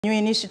New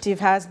initiative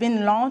has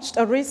been launched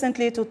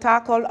recently to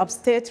tackle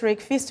obstetric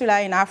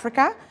fistula in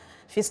Africa.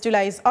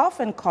 Fistula is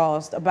often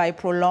caused by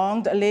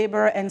prolonged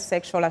labor and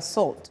sexual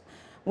assault.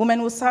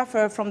 Women who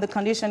suffer from the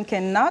condition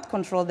cannot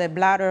control their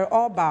bladder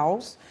or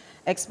bowels.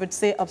 Experts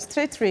say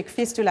obstetric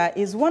fistula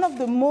is one of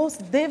the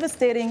most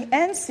devastating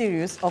and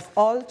serious of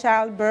all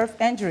childbirth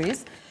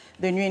injuries.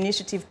 The new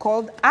initiative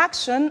called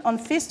Action on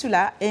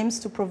Fistula aims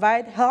to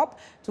provide help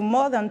to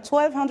more than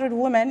 1,200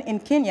 women in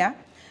Kenya.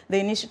 The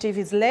initiative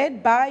is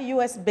led by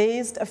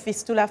US-based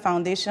Fistula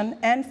Foundation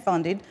and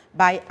funded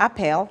by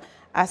Appel,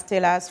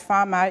 Astellas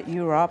Pharma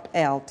Europe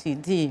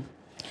Ltd.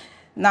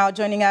 Now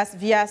joining us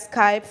via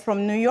Skype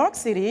from New York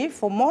City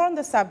for more on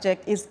the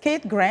subject is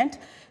Kate Grant,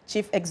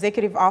 Chief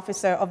Executive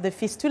Officer of the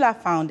Fistula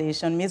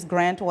Foundation. Ms.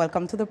 Grant,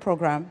 welcome to the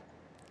program.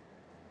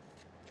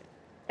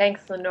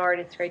 Thanks, Linord.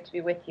 It's great to be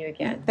with you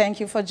again.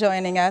 Thank you for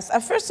joining us.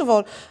 First of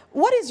all,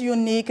 what is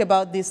unique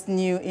about this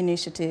new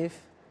initiative?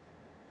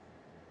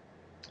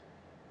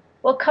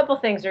 Well, a couple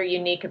things are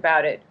unique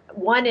about it.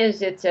 One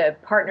is it's a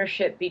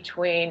partnership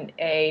between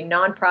a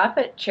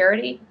nonprofit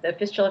charity, the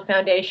Fistula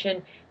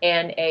Foundation,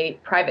 and a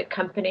private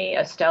company,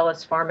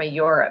 Astellas Pharma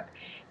Europe.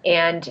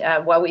 And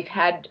while we've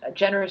had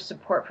generous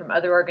support from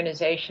other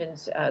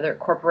organizations, other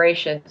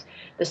corporations,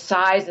 the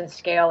size and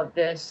scale of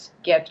this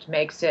gift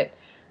makes it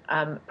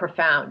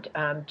profound.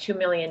 $2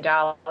 million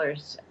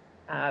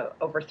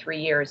over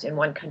 3 years in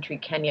one country,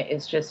 Kenya,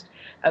 is just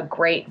a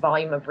great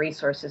volume of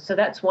resources. So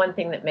that's one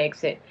thing that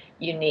makes it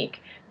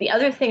unique. The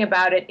other thing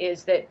about it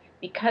is that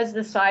because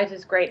the size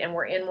is great and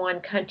we're in one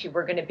country,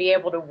 we're going to be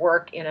able to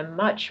work in a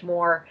much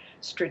more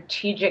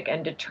strategic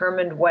and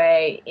determined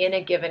way in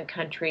a given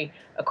country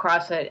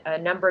across a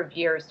number of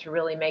years to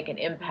really make an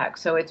impact.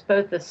 So it's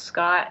both the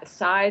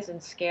size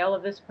and scale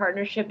of this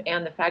partnership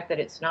and the fact that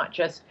it's not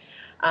just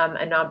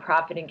a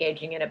nonprofit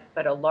engaging in it,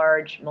 but a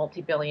large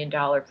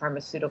multi-billion-dollar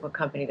pharmaceutical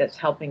company that's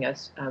helping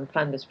us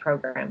fund this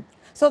program.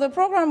 So the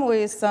program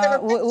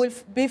will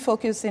be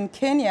focused in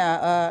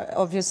Kenya,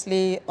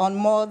 obviously, on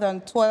more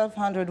than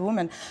 1,200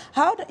 women.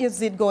 How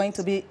is it going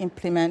to be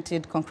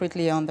implemented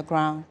concretely on the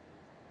ground?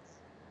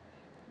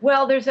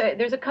 Well, there's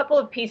a couple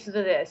of pieces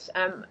of this.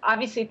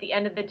 Obviously, at the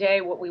end of the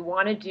day, what we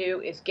want to do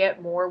is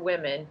get more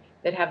women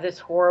that have this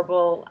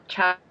horrible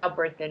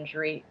childbirth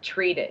injury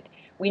treated.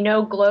 We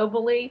know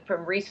globally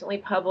from recently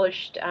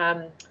published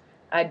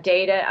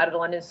data out of the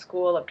London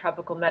School of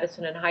Tropical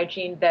Medicine and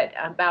Hygiene that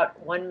about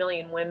 1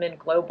 million women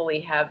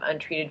globally have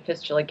untreated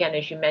fistula. Again,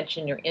 as you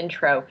mentioned in your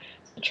intro,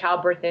 it's a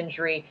childbirth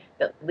injury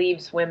that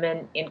leaves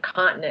women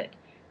incontinent.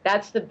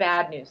 That's the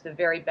bad news, the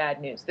very bad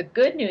news. The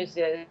good news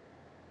is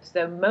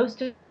that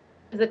most of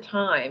the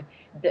time,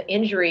 the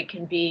injury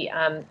can be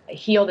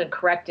healed and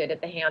corrected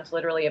at the hands,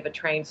 literally, of a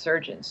trained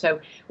surgeon.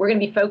 So we're going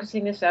to be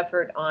focusing this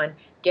effort on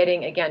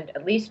getting, again,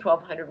 at least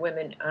 1,200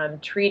 women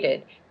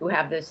treated who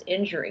have this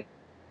injury.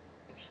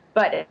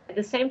 But at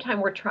the same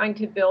time, we're trying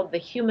to build the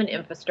human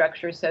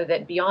infrastructure so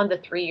that beyond the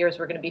 3 years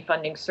we're going to be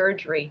funding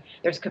surgery,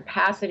 there's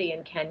capacity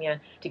in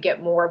Kenya to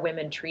get more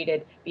women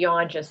treated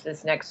beyond just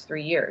this next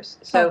 3 years.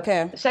 So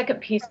the second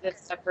piece of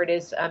this effort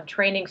is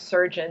training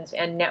surgeons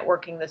and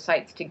networking the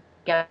sites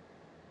together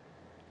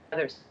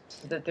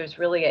so that there's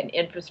really an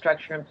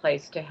infrastructure in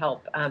place to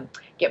help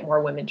get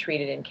more women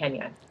treated in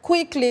Kenya.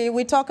 Quickly,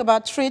 we talk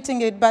about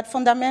treating it, but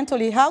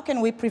fundamentally, how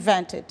can we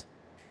prevent it?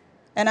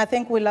 And I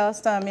think we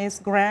lost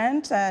Ms.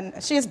 Grant,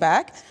 and she's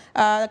back.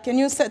 Can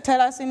you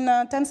tell us in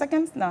 10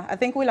 seconds? No, I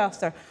think we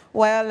lost her.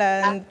 Well,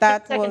 and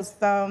that was,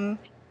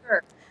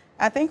 sure.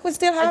 I think we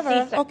still have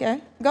her.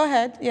 Okay, go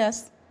ahead,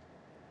 yes.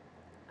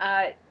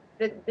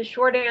 The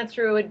short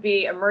answer would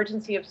be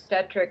emergency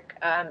obstetric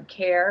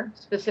care,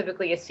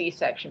 specifically a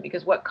C-section,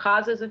 because what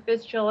causes a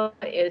fistula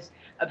is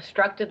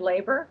obstructed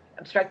labor,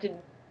 obstructed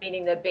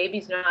meaning the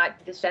baby's not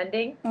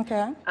descending,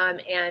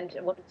 and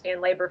will stay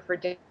in labor for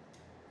days.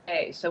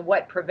 So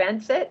what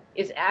prevents it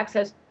is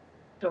access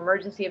to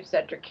emergency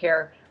obstetric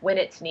care when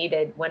it's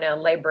needed, when a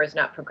labor is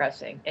not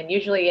progressing. And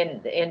usually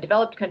in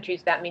developed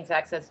countries, that means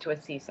access to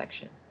a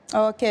C-section.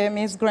 Okay,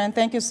 Ms. Grant,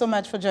 thank you so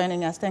much for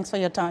joining us. Thanks for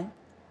your time.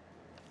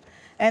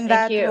 And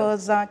that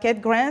was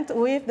Kate Grant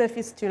with the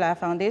Fistula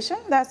Foundation.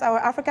 That's our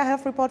Africa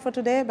Health Report for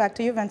today. Back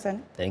to you,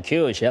 Vincent. Thank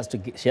you. She had to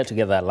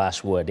get that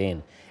last word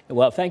in.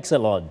 Well, thanks a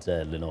lot,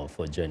 Linord,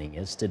 for joining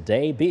us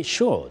today. Be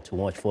sure to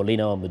watch for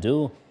Linord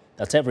Moudou.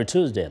 That's every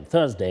Tuesday and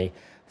Thursday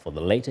for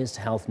the latest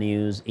health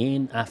news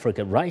in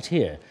Africa right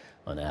here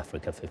on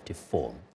Africa 54.